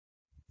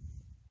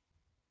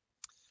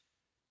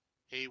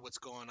Hey, what's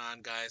going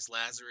on, guys?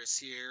 Lazarus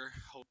here.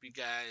 Hope you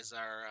guys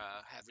are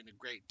having a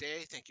great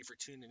day. Thank you for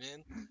tuning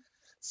in.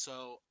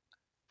 So,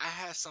 I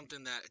have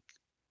something that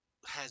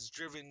has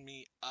driven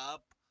me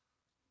up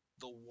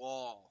the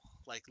wall,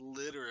 like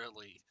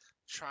literally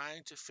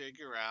trying to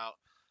figure out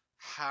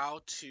how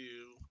to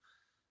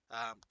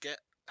get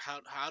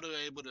how to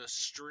able to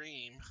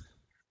stream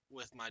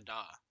with my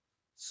DAW.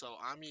 So,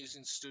 I'm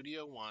using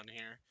Studio One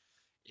here,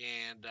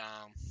 and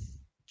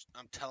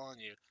I'm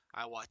telling you,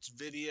 I watched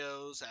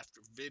videos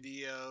after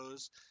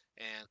videos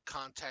and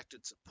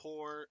contacted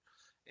support,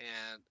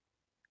 and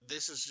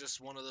this is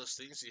just one of those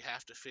things you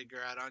have to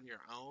figure out on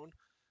your own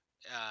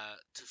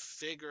to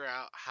figure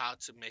out how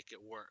to make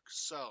it work.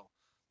 So,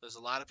 there's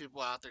a lot of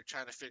people out there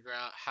trying to figure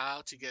out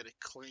how to get a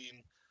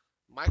clean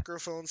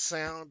microphone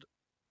sound,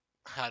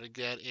 how to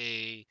get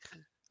the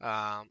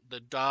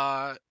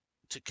DAW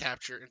to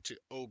capture into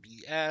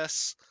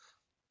OBS.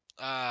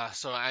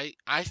 So I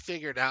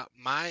figured out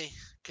my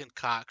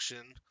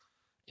concoction,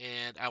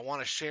 and I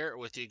want to share it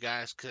with you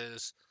guys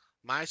because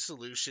my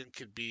solution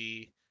could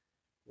be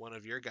one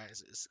of your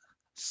guys's.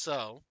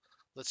 So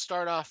let's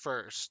start off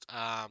first.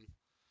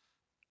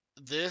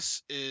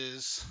 This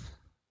is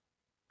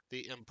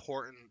the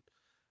important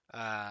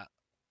uh,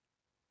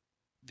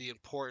 the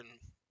important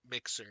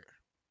mixer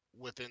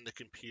within the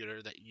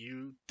computer that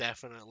you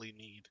definitely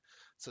need.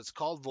 So it's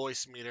called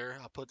Voicemeter.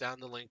 I'll put down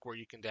the link where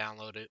you can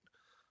download it.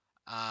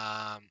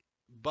 Um,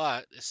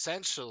 but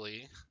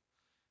essentially,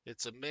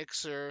 it's a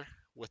mixer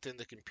within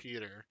the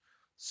computer.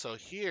 So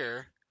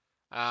here,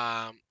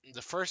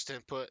 the first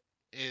input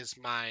is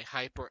my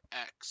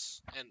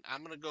HyperX, and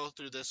I'm going to go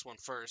through this one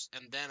first,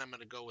 and then I'm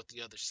going to go with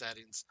the other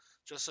settings,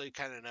 just so you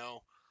kind of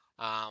know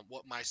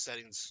what my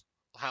settings,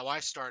 how I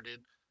started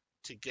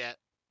to get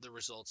the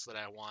results that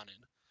I wanted.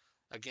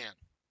 Again,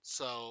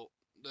 so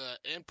the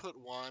input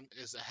one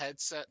is a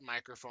headset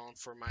microphone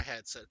for my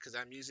headset, because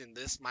I'm using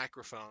this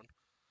microphone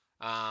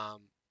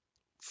um,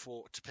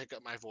 to pick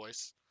up my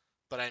voice,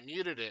 but I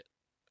muted it.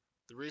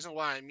 The reason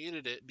why I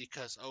muted it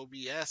because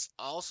OBS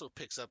also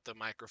picks up the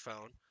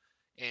microphone,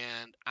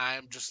 and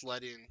I'm just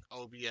letting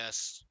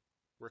OBS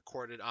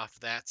record it off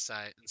that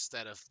side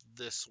instead of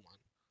this one,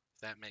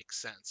 if that makes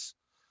sense.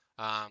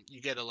 You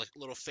get a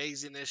little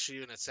phasing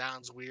issue and it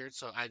sounds weird,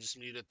 so I just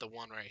muted the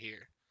one right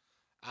here.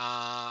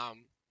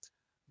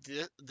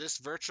 This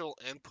virtual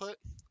input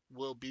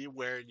will be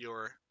where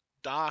your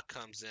DAW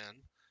comes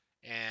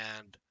in,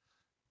 and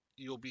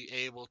you'll be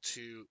able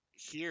to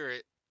hear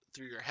it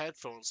through your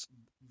headphones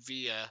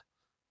via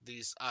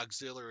these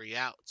auxiliary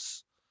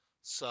outs.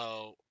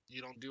 So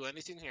you don't do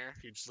anything here.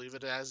 You just leave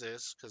it as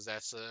is because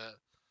that's the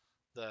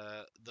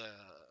the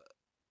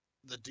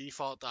the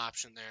default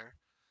option there.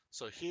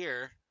 So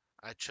here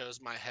I chose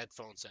my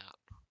headphones out,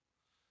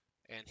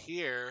 and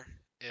here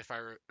if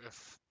I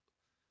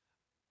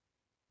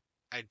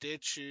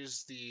did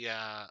choose the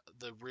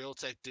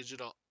Realtek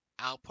digital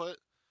output,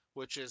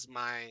 which is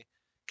my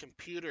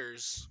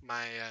computer's,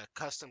 my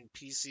custom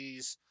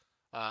PC's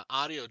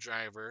audio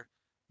driver,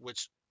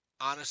 which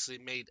honestly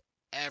made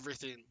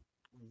everything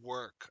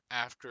work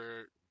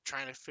after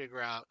trying to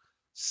figure out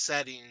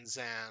settings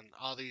and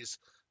all these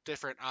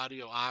different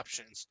audio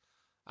options.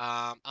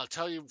 I'll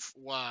tell you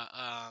what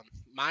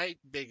my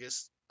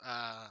biggest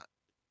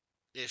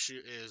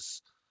issue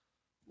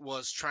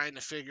was trying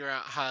to figure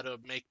out how to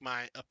make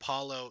my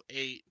Apollo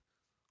 8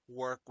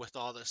 work with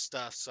all this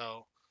stuff.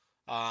 So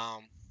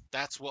um,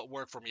 that's what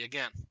worked for me.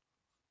 Again,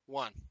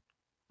 one,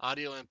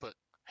 audio input,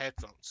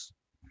 headphones,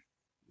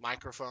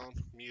 microphone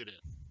muted.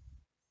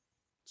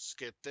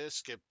 Skip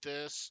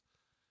this.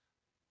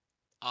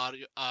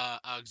 Audio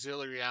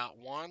auxiliary out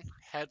one,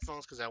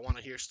 headphones because I want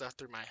to hear stuff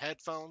through my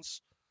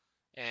headphones,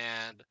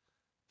 and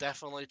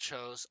definitely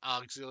chose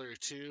auxiliary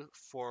 2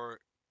 for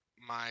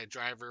my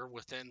driver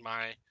within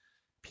my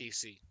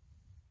PC.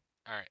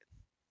 All right,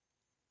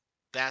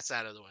 that's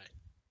out of the way.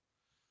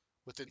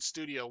 Within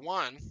Studio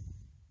One,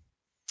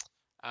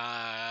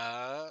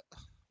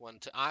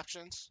 went to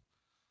options,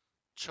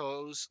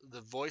 chose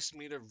the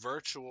Voicemeter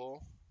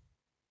virtual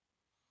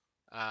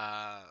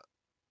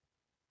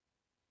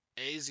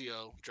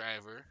ASIO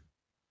driver,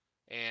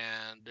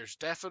 and there's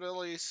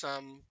definitely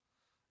some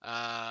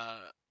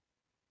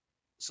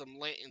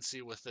latency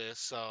see with this.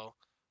 So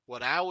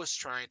what I was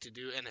trying to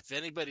do, and if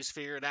anybody's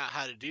figured out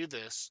how to do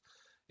this,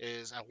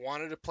 is I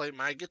wanted to play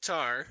my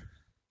guitar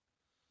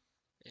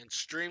and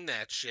stream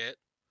that shit,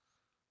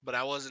 but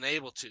I wasn't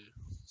able to.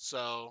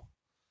 So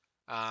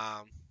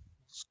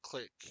let's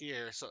click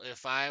here. So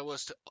if I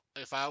was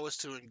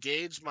to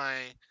engage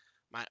my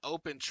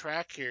open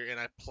track here and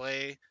I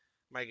play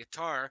my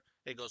guitar,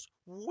 it goes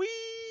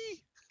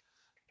wee,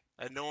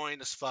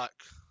 annoying as fuck.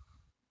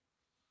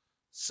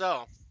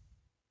 So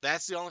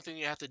that's the only thing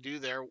you have to do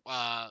there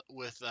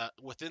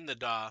within the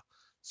DAW.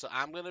 So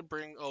I'm gonna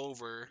bring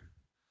over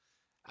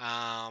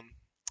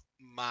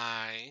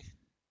my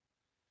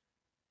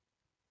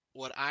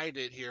what I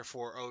did here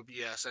for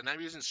OBS, and I'm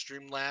using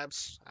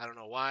Streamlabs. I don't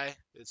know why.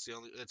 It's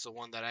the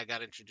one that I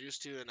got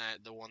introduced to, and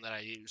the one that I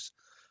use.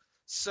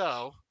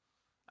 So,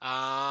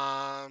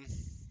 um,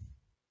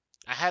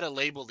 I had to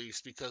label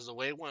these because the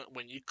way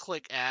when you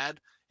click add,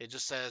 it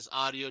just says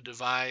audio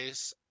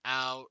device,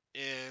 out,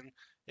 in.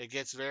 It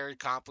gets very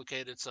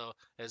complicated. So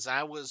as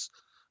I was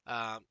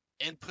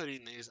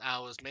inputting these, I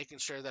was making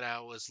sure that I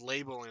was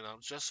labeling them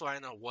just so I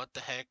know what the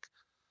heck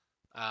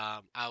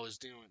I was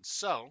doing.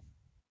 So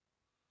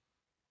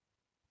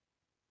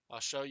I'll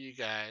show you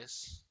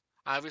guys.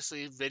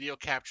 Obviously, video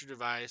capture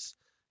device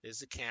is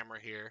the camera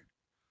here.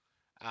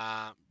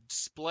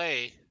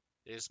 Display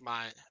is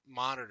my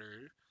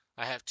monitor.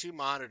 I have two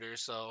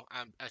monitors, so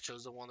I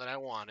chose the one that I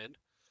wanted.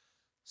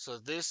 So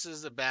this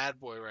is the bad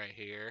boy right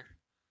here.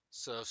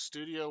 So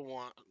Studio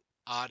One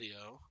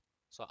audio.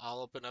 So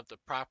I'll open up the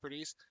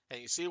properties,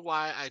 and you see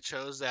why I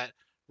chose that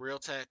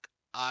Realtek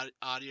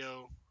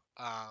audio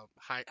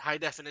high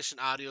definition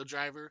audio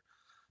driver,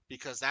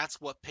 because that's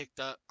what picked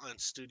up on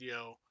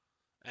Studio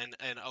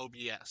and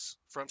OBS,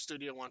 from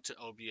Studio One to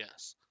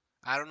OBS.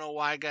 I don't know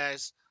why,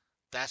 guys.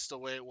 That's the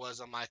way it was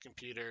on my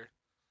computer.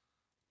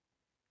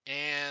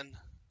 And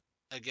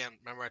again,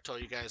 remember I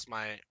told you guys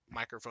my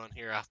microphone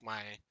here off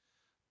my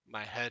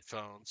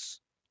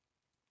headphones.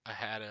 I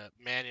had to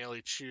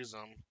manually choose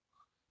them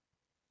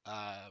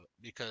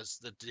because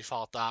the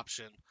default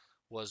option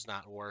was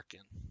not working.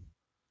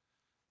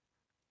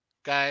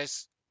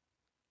 Guys,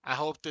 I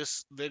hope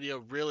this video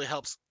really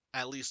helps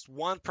at least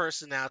one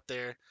person out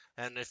there.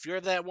 And if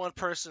you're that one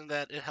person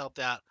that it helped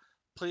out,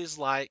 please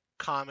like,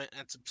 comment,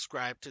 and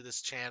subscribe to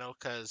this channel,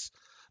 because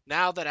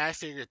now that I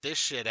figured this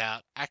shit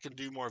out, I can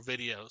do more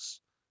videos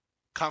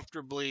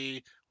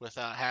comfortably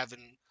without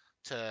having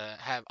to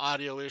have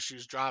audio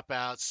issues,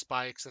 dropouts,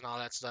 spikes, and all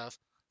that stuff.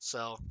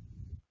 So,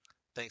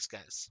 thanks,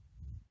 guys.